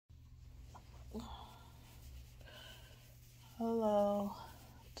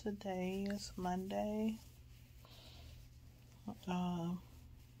Today is Monday. Um,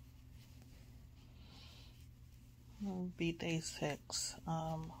 will be day 6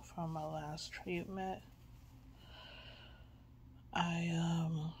 from my last treatment. I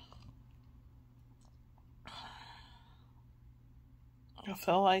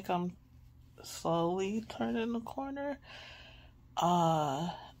feel like I'm slowly turning the corner.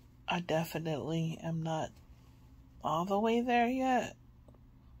 I definitely am not all the way there yet.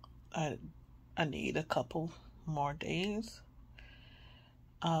 I need a couple more days.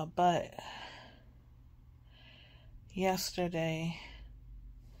 But yesterday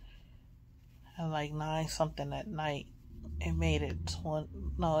at like 9 something at night, it made it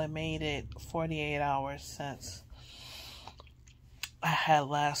 48 hours since I had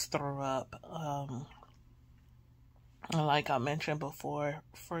last threw up. Like I mentioned before,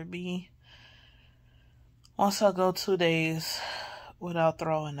 for me, once I go 2 days without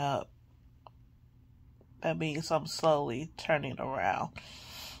throwing up, that means I'm slowly turning around.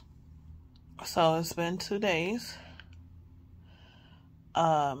 So it's been 2 days.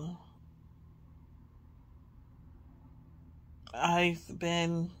 I've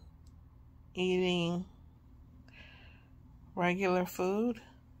been eating regular food.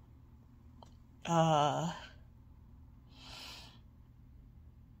 I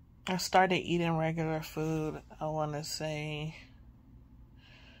started eating regular food, I want to say,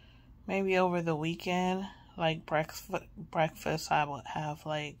 maybe over the weekend. Like breakfast, I would have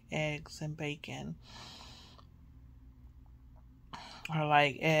like eggs and bacon. Or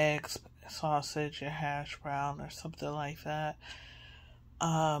like eggs, sausage, or hash brown, or something like that.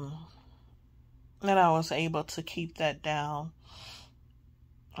 And I was able to keep that down.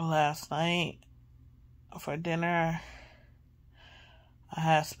 Last night, for dinner, I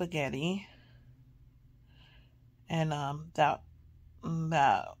had spaghetti. And that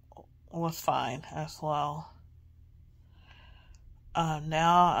was fine as well.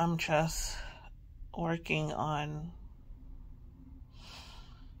 Now I'm just working on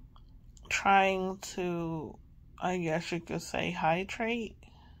trying to, I guess you could say, hydrate.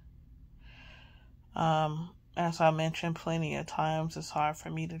 As I mentioned plenty of times, it's hard for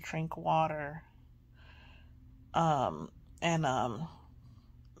me to drink water. And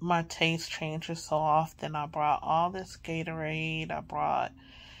my taste changes so often. I brought all this Gatorade. I brought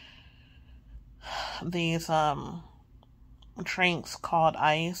these drinks called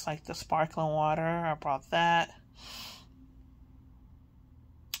ice, like the sparkling water. I brought that.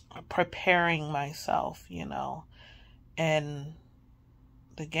 Preparing myself, and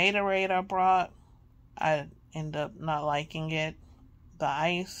the Gatorade I brought, I end up not liking it. The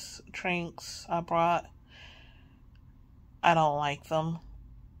ice drinks I brought, I don't like them.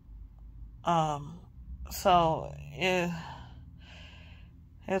 So it's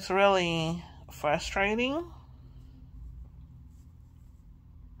really frustrating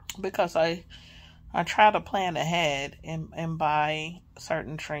because I try to plan ahead and buy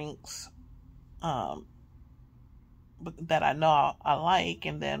certain drinks that I know I like,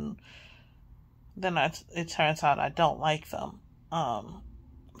 and then it turns out I don't like them.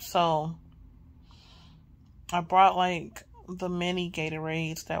 So I brought like the mini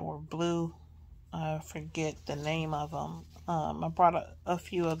Gatorades that were blue. I forget the name of them. I brought a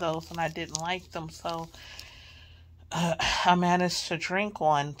few of those and I didn't like them, so I managed to drink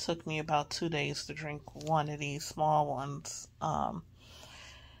one. It took me about 2 days to drink one of these small ones.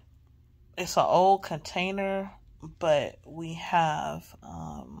 It's an old container, but we have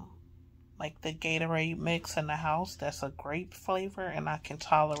like the Gatorade mix in the house that's a grape flavor, and I can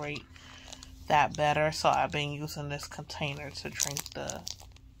tolerate that better. So I've been using this container to drink the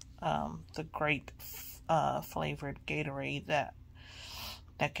grape flavored Gatorade that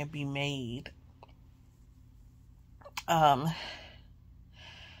can be made.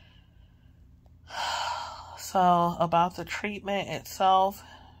 So about the treatment itself,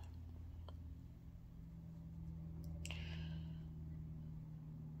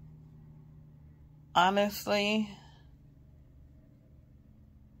 honestly,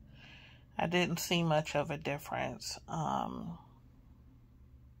 I didn't see much of a difference. I'm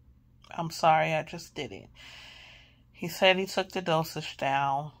sorry, I just didn't. He said he took the dosage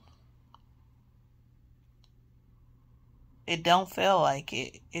down. It don't feel like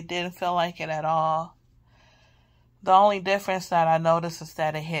it. It didn't feel like it at all. The only difference that I noticed is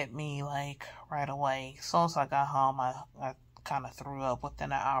that it hit me like right away. As soon as I got home, I kind of threw up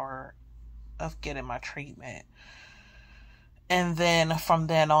within an hour of getting my treatment. And then from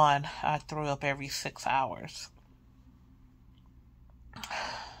then on, I threw up every 6 hours.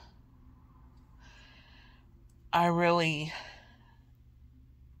 I really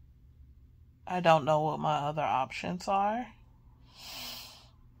I don't know what my other options are.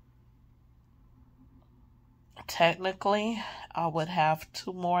 Technically, I would have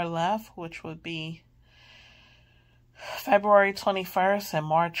 2 more left, which would be February 21st and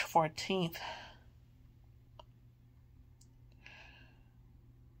March 14th.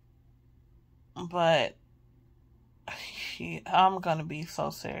 But I'm going to be so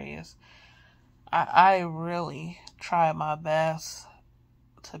serious. I really tried my best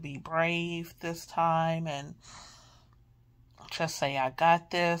to be brave this time and just say I got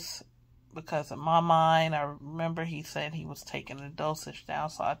this, because in my mind, I remember he said he was taking the dosage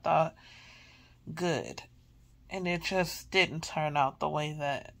down, so I thought, good. And it just didn't turn out the way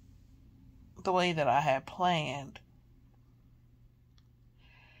that I had planned.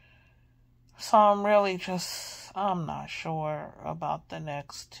 So I'm not sure about the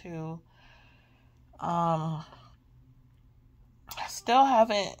next 2. I still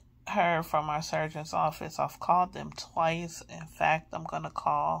haven't heard from our surgeon's office. I've called them twice. In fact, I'm going to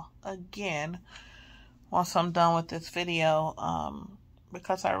call again once I'm done with this video,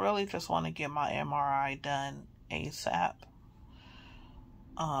 because I really just want to get my MRI done ASAP.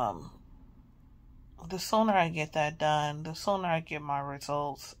 The sooner I get that done, the sooner I get my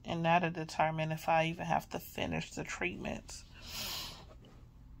results, and that'll determine if I even have to finish the treatments.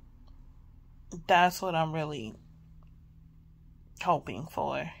 That's what I'm really hoping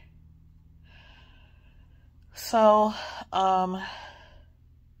for. So,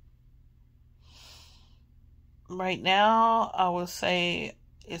 right now, I would say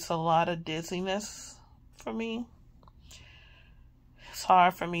it's a lot of dizziness for me. It's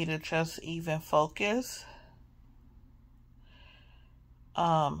hard for me to just even focus.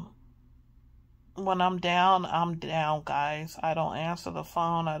 When I'm down, guys. I don't answer the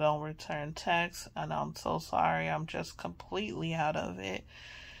phone. I don't return texts. And I'm so sorry. I'm just completely out of it.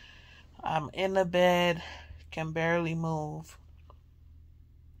 I'm in the bed, can barely move.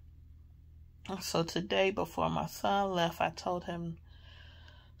 So today, before my son left, I told him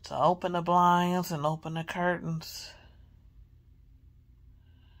to open the blinds and open the curtains.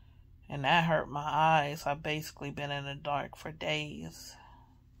 And that hurt my eyes. I've basically been in the dark for days.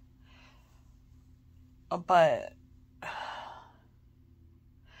 But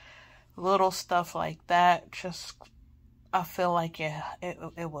little stuff like that, just, I feel like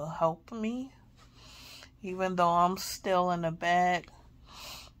it will help me. Even though I'm still in the bed,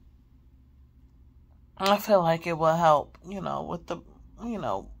 I feel like it will help, with the,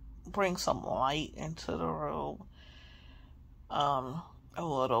 bring some light into the room, a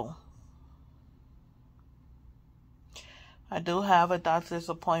little. I do have a doctor's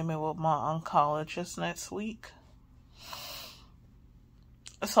appointment with my oncologist next week.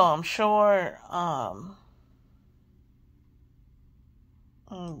 So I'm sure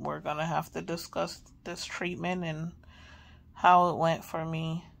we're going to have to discuss this treatment and how it went for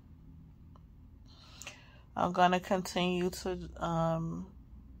me. I'm going to continue to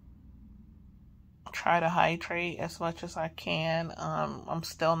try to hydrate as much as I can. I'm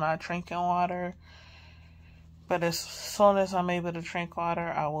still not drinking water. But as soon as I'm able to drink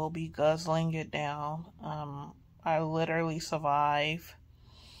water, I will be guzzling it down. I literally survive.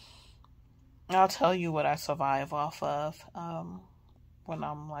 I'll tell you what I survive off of when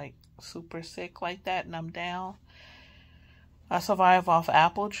I'm like super sick like that and I'm down. I survive off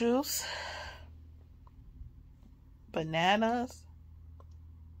apple juice, bananas,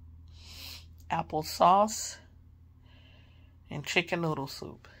 applesauce, and chicken noodle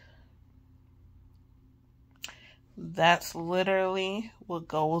soup. That's literally what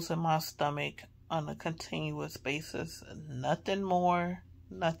goes in my stomach on a continuous basis. Nothing more,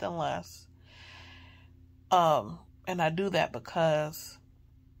 nothing less. And I do that because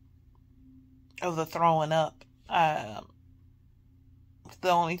of the throwing up. The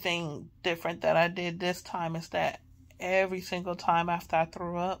only thing different that I did this time is that every single time after I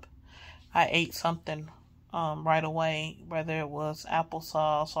threw up, I ate something right away, whether it was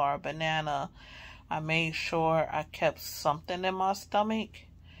applesauce or a banana. I made sure I kept something in my stomach.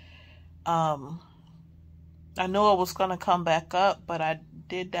 I knew it was going to come back up, but I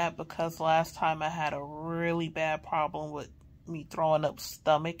did that because last time I had a really bad problem with me throwing up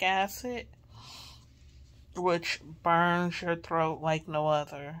stomach acid, which burns your throat like no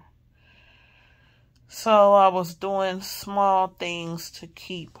other. So I was doing small things to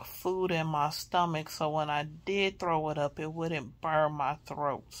keep food in my stomach, so when I did throw it up, it wouldn't burn my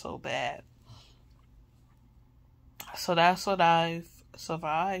throat so bad. So that's what I've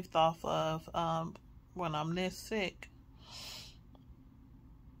survived off of when I'm this sick.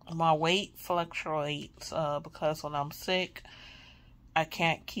 My weight fluctuates because when I'm sick, I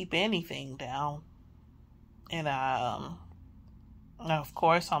can't keep anything down. And of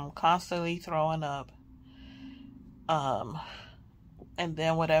course, I'm constantly throwing up. Um, and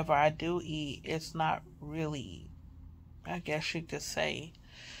then whatever I do eat, it's not really, I guess you could say,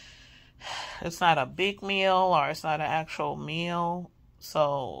 it's not a big meal or it's not an actual meal.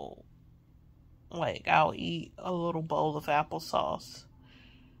 So, like, I'll eat a little bowl of applesauce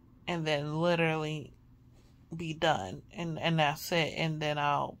and then literally be done. And that's it. And then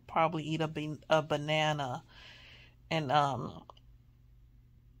I'll probably eat a banana. And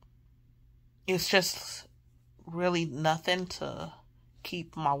it's just really nothing to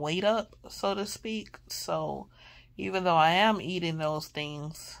keep my weight up, so to speak. So even though I am eating those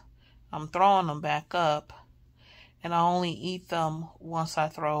things, I'm throwing them back up, and I only eat them once I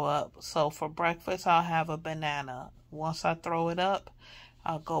throw up. So for breakfast, I'll have a banana. Once I throw it up,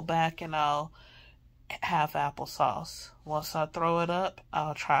 I'll go back and I'll have applesauce. Once I throw it up,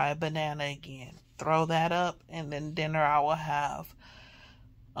 I'll try a banana again. Throw that up, and then dinner I will have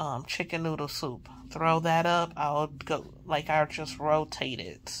chicken noodle soup. Throw that up, I'll go, like, I'll just rotate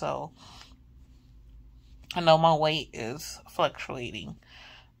it. So I know my weight is fluctuating,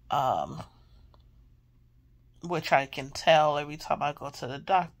 which I can tell every time I go to the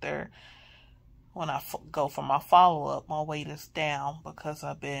doctor. When I go for my follow-up, my weight is down because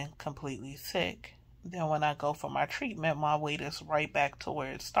I've been completely sick. Then when I go for my treatment, my weight is right back to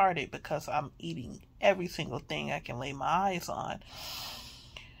where it started because I'm eating every single thing I can lay my eyes on.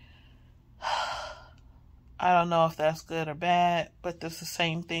 I don't know if that's good or bad, but it's the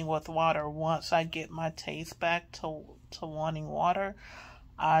same thing with water. Once I get my taste back to wanting water,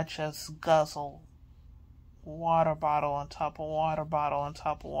 I just guzzle water bottle on top of water bottle on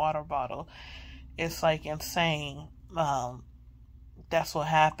top of water bottle. It's like insane. That's what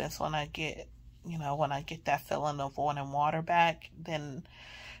happens when I get, when I get that feeling of wanting water back, then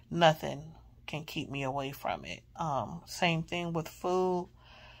nothing can keep me away from it. Same thing with food.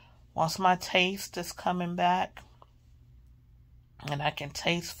 Once my taste is coming back and I can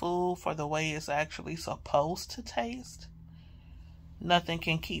taste food for the way it's actually supposed to taste, nothing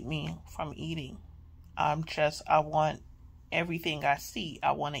can keep me from eating. I want everything I see,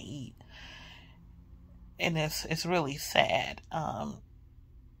 I want to eat. And it's really sad.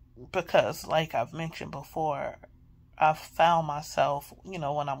 Because like I've mentioned before, I've found myself, when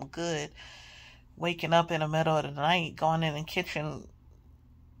I'm good, waking up in the middle of the night, going in the kitchen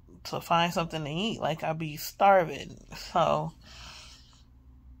to find something to eat, like I'd be starving. So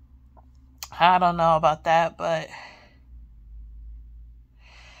I don't know about that, but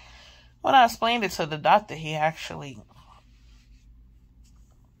when I explained it to the doctor, he actually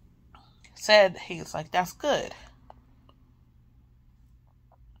said, he's like, that's good.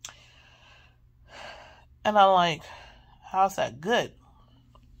 And I'm like, how's that good?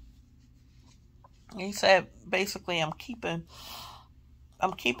 He said, basically, I'm keeping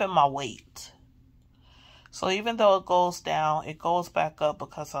my weight. So even though it goes down, it goes back up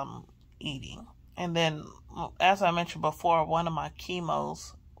because I'm eating. And then, as I mentioned before, one of my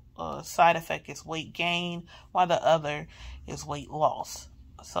chemos side effect is weight gain, while the other is weight loss.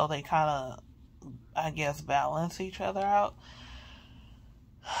 So they kind of, I guess, balance each other out.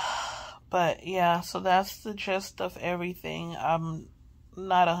 But yeah, so that's the gist of everything. I'm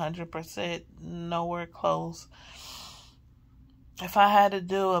not 100%, nowhere close. If I had to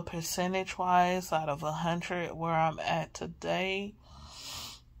do a percentage-wise out of 100 where I'm at today,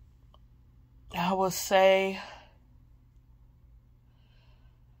 I would say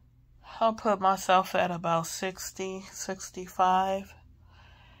I'll put myself at about 60, 65.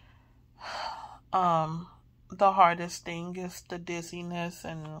 The hardest thing is the dizziness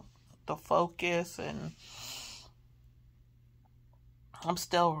and the focus, and I'm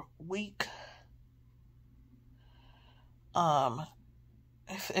still weak.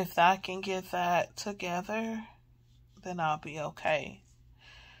 If I can get that together, then I'll be okay.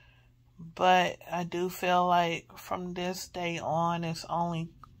 But I do feel like from this day on, it's only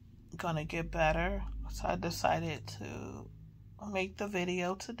gonna get better. So I decided to make the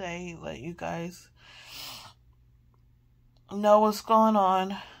video today, let you guys know what's going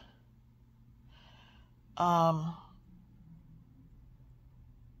on.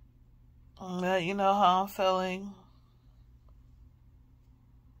 Let you know how I'm feeling.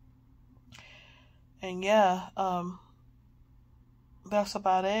 And yeah, that's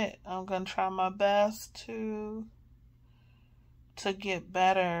about it. I'm gonna try my best to get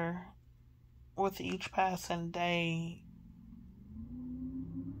better with each passing day.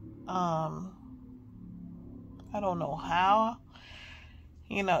 I don't know how.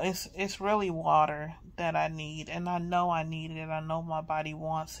 it's really water that I need, and I know I need it. I know my body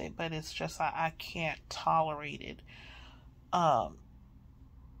wants it, but it's just I can't tolerate it.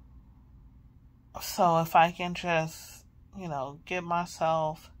 So if I can just, get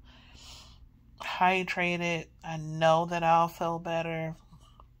myself hydrated, I know that I'll feel better.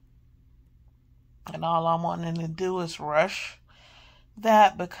 And all I'm wanting to do is rush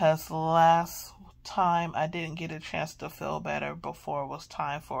that, because last time I didn't get a chance to feel better before it was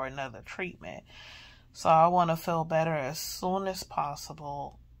time for another treatment. So I want to feel better as soon as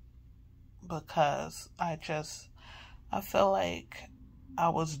possible, because I feel like I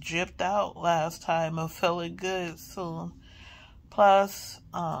was gypped out last time of feeling good soon. Plus,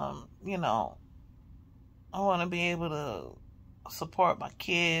 I want to be able to support my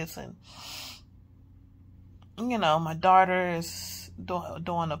kids, and my daughter is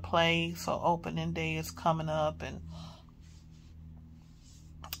doing a play, so opening day is coming up, and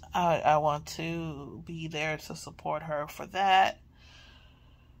I want to be there to support her for that.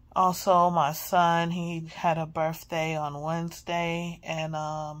 Also, my son, he had a birthday on Wednesday, and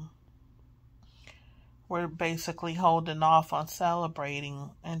we're basically holding off on celebrating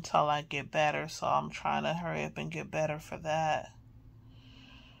until I get better, so I'm trying to hurry up and get better for that.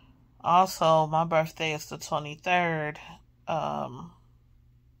 Also, my birthday is the 23rd.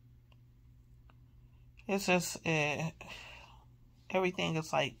 It's just, everything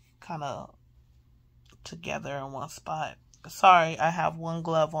is like kind of together in one spot. Sorry, I have one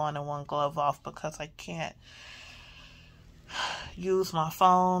glove on and one glove off because I can't use my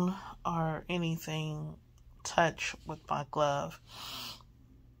phone or anything touch with my glove.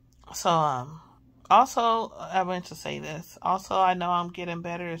 So, also, I meant to say this. Also, I know I'm getting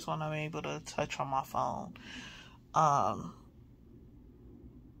better is when I'm able to touch on my phone.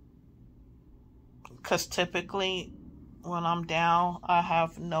 Because typically when I'm down, I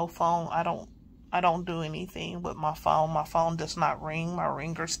have no phone. I don't do anything with my phone. My phone does not ring. My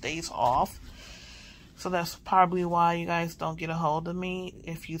ringer stays off. So that's probably why you guys don't get a hold of me.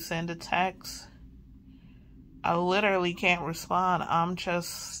 If you send a text, I literally can't respond. I'm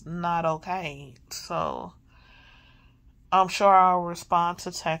just not okay. So I'm sure I'll respond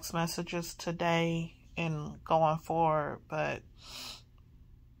to text messages today and going forward, but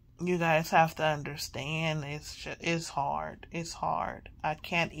you guys have to understand, it's hard. It's hard. I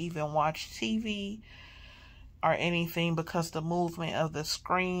can't even watch TV or anything because the movement of the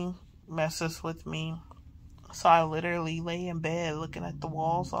screen messes with me. So I literally lay in bed looking at the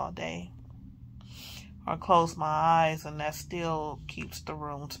walls all day, or close my eyes, and that still keeps the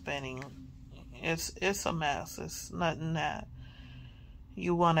room spinning. It's a mess. It's nothing that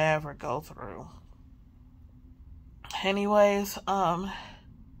you want to ever go through. Anyways, I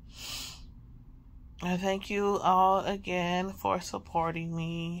thank you all again for supporting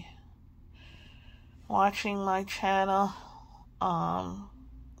me, watching my channel,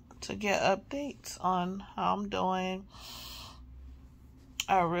 to get updates on how I'm doing.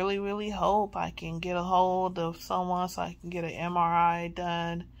 I really, really hope I can get a hold of someone so I can get an MRI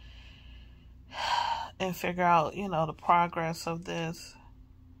done and figure out, the progress of this.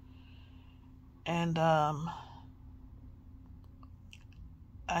 And,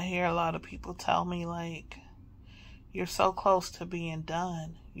 I hear a lot of people tell me, like, you're so close to being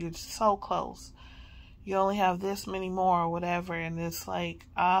done. You're so close. You only have this many more or whatever. And it's like,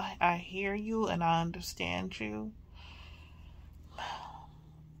 I hear you and I understand you.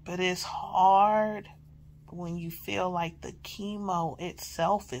 But it's hard when you feel like the chemo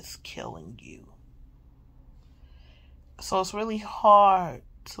itself is killing you. So it's really hard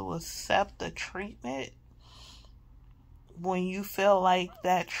to accept the treatment when you feel like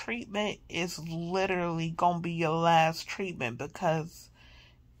that treatment is literally going to be your last treatment, because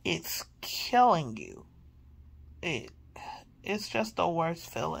it's killing you. It's just the worst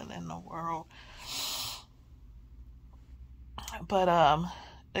feeling in the world. But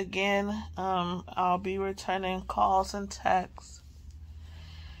again, I'll be returning calls and texts.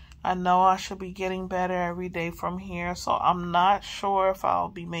 I know I should be getting better every day from here, so I'm not sure if I'll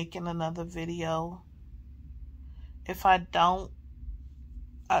be making another video. If I don't,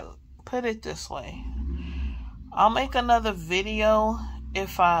 I'll put it this way. I'll make another video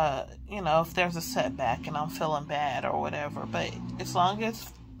if if there's a setback and I'm feeling bad or whatever. But as long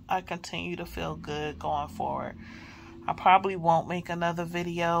as I continue to feel good going forward, I probably won't make another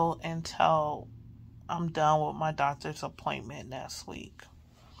video until I'm done with my doctor's appointment next week.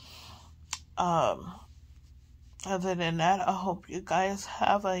 Other than that, I hope you guys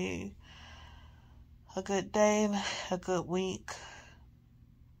have a good day and a good week.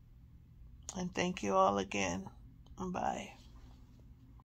 And thank you all again. Bye.